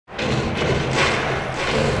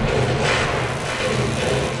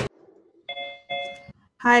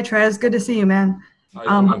Hi, Trez. Good to see you, man.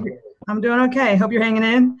 How you doing? I'm doing okay. Hope you're hanging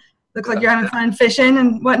in. Looks like you're having fun fishing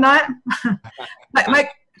and whatnot. Kind my,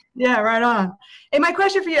 yeah, right on. Hey, my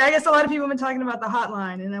question for you, I guess a lot of people have been talking about the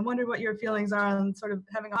hotline, and I wondered what your feelings are on sort of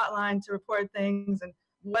having a hotline to report things and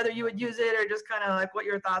whether you would use it or just kind of like what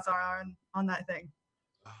your thoughts are on that thing.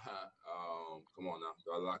 come on now.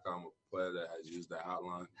 Do I like I'm a player that has used that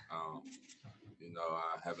hotline?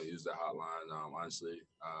 I haven't used that hotline. Honestly,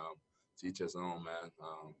 to each his own, man.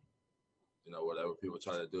 Whatever people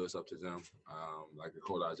try to do, it's up to them. Like the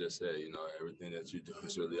quote I just said, everything that you do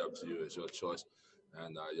is really up to you. It's your choice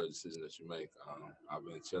and your decision that you make. I've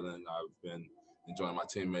been chilling. I've been enjoying my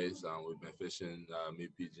teammates. We've been fishing. Me,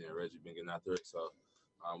 PG, and Reggie been getting after it. So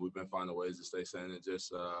we've been finding ways to stay sane and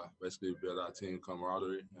just basically build our team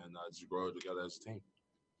camaraderie and just grow together as a team.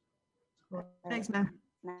 Thanks, man.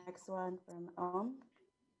 Next one from Om.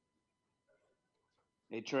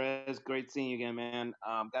 Hey, Trez, great seeing you again, man.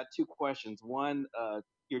 Got two questions. One,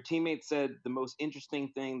 your teammate said the most interesting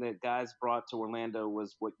thing that guys brought to Orlando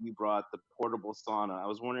was what you brought, the portable sauna. I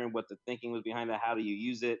was wondering what the thinking was behind that. How do you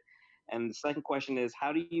use it? And the second question is,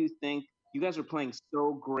 how do you think you guys are playing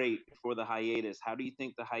so great for the hiatus? How do you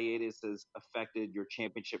think the hiatus has affected your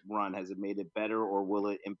championship run? Has it made it better, or will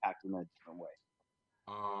it impact in a different way?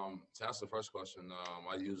 To answer the first question,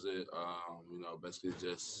 I use it, basically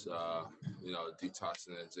just,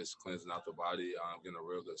 detoxing and just cleansing out the body, getting a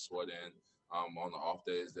real good sweat in on the off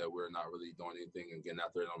days that we're not really doing anything and getting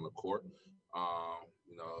out there on the court.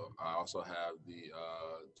 I also have the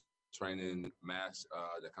training mask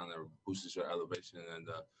that kind of boosts your elevation and,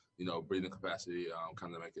 breathing capacity,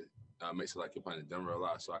 kind of makes it like you're playing in Denver a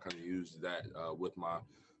lot. So I kind of use that with my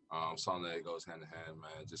sauna. It goes hand in hand,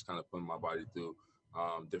 man, just kind of putting my body through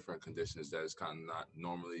different conditions that it's kind of not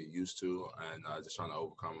normally used to, and just trying to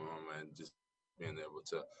overcome them and just being able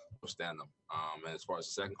to withstand them. And as far as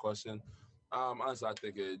the second question, honestly, I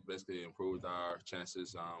think it basically improved our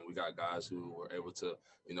chances. We got guys who were able to,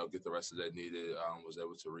 get the rest that they needed, was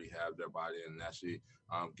able to rehab their body and actually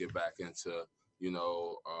get back into,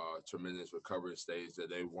 tremendous recovery stage that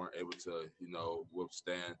they weren't able to,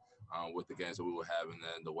 withstand with the games that we were having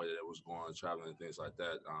and the way that it was going, traveling and things like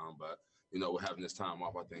that. But we're having this time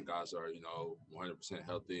off. I think guys are, 100%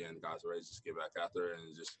 healthy and guys are ready to just get back out there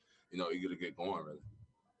and just, eager to get going, really.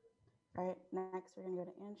 All right, next we're going to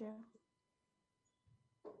go to Andrew.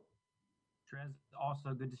 Trez,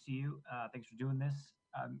 also good to see you. Thanks for doing this.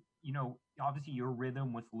 Obviously your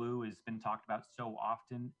rhythm with Lou has been talked about so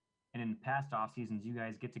often. And in past off seasons, you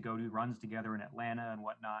guys get to go do runs together in Atlanta and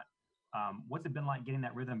whatnot. What's it been like getting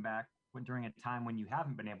that rhythm back during a time when you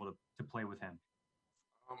haven't been able to play with him?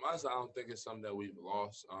 Honestly, I don't think it's something that we've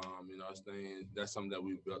lost. That's something that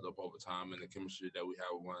we've built up over time, and the chemistry that we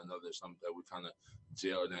have with one another is something that we kind of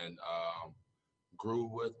gelled and grew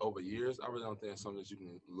with over years. I really don't think it's something that you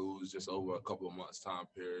can lose just over a couple of months time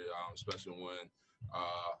period, especially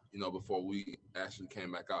when, before we actually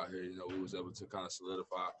came back out here, we was able to kind of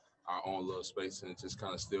solidify our own little space and just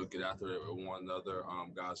kind of still get after it with one another.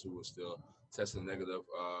 Guys who were still testing negative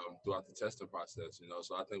throughout the testing process,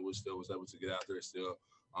 so I think we still was able to get out there, still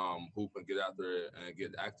hoop and get out there and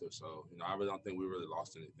get active. So, I really don't think we really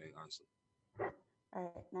lost anything, honestly. All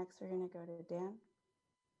right, next we're going to go to Dan.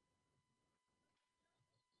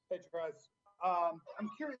 Hey, Trez. I'm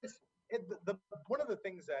curious. One of the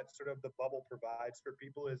things that sort of the bubble provides for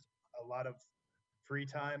people is a lot of free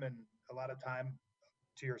time and a lot of time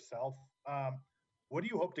to yourself. What do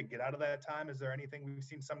you hope to get out of that time? Is there anything? We've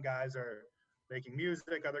seen some guys are making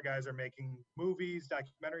music, other guys are making movies,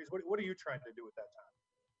 documentaries. What are you trying to do with that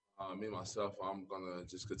time? Me myself, I'm gonna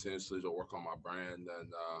just continuously to work on my brand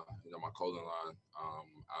and my clothing line.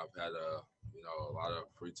 I've had a lot of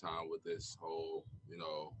free time with this whole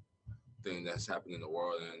thing that's happening in the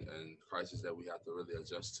world and crisis that we have to really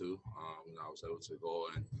adjust to. I was able to go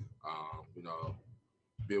and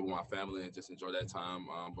be with my family and just enjoy that time,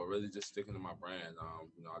 but really just sticking to my brand.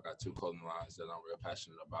 I got two clothing lines that I'm real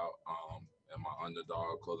passionate about, and my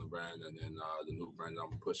Underdog clothing brand, and then the new brand that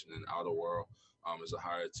I'm pushing in the outer world is a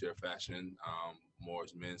higher tier fashion, more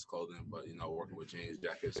men's clothing, but working with jeans,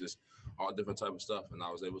 jackets, just all different type of stuff. And I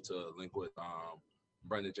was able to link with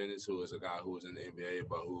Brandon Jennings, who is a guy who was in the NBA,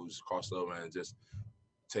 but who's crossed over and just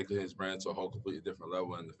taking his brand to a whole completely different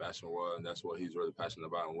level in the fashion world, and that's what he's really passionate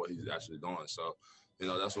about and what he's actually doing. So,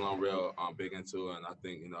 that's what I'm real big into, and I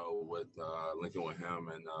think, with linking with him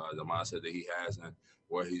and the mindset that he has and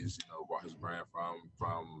where he's, brought his brand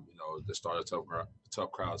from the start of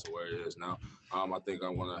tough crowds to where it is now, I think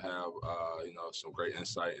I'm going to have, some great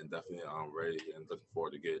insight and definitely ready and looking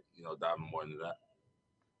forward to get, diving more into that.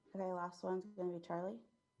 Okay, last one's going to be Charlie.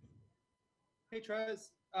 Hey,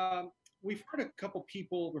 Trez. We've heard a couple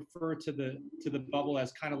people refer to the bubble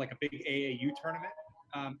as kind of like a big AAU tournament,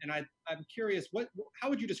 and I'm curious, how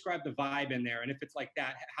would you describe the vibe in there? And if it's like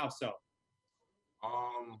that, how so?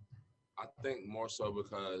 I think more so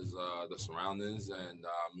because the surroundings and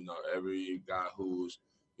every guy who's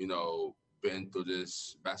been through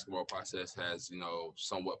this basketball process has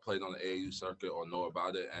somewhat played on the AAU circuit or know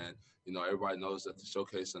about it, and everybody knows that the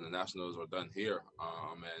showcase and the nationals are done here.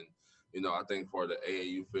 And I think for the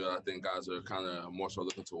AAU field, I think guys are kind of more so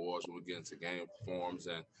looking towards when we get into game forms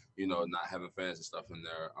and not having fans and stuff in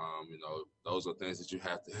there. Those are things that you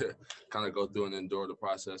have to kind of go through and endure the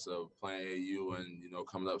process of playing AAU and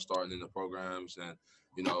coming up, starting in the programs, and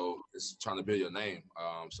it's trying to build your name.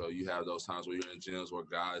 So you have those times where you're in gyms where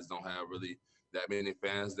guys don't have really that many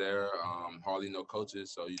fans there, hardly no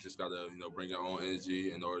coaches. So you just got to bring your own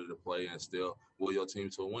energy in order to play and still will your team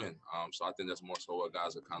to a win. So I think that's more so what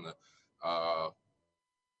guys are kind of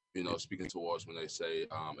speaking towards when they say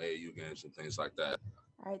AAU games and things like that.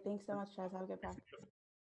 All right, thanks so much, Chaz. Have a good practice.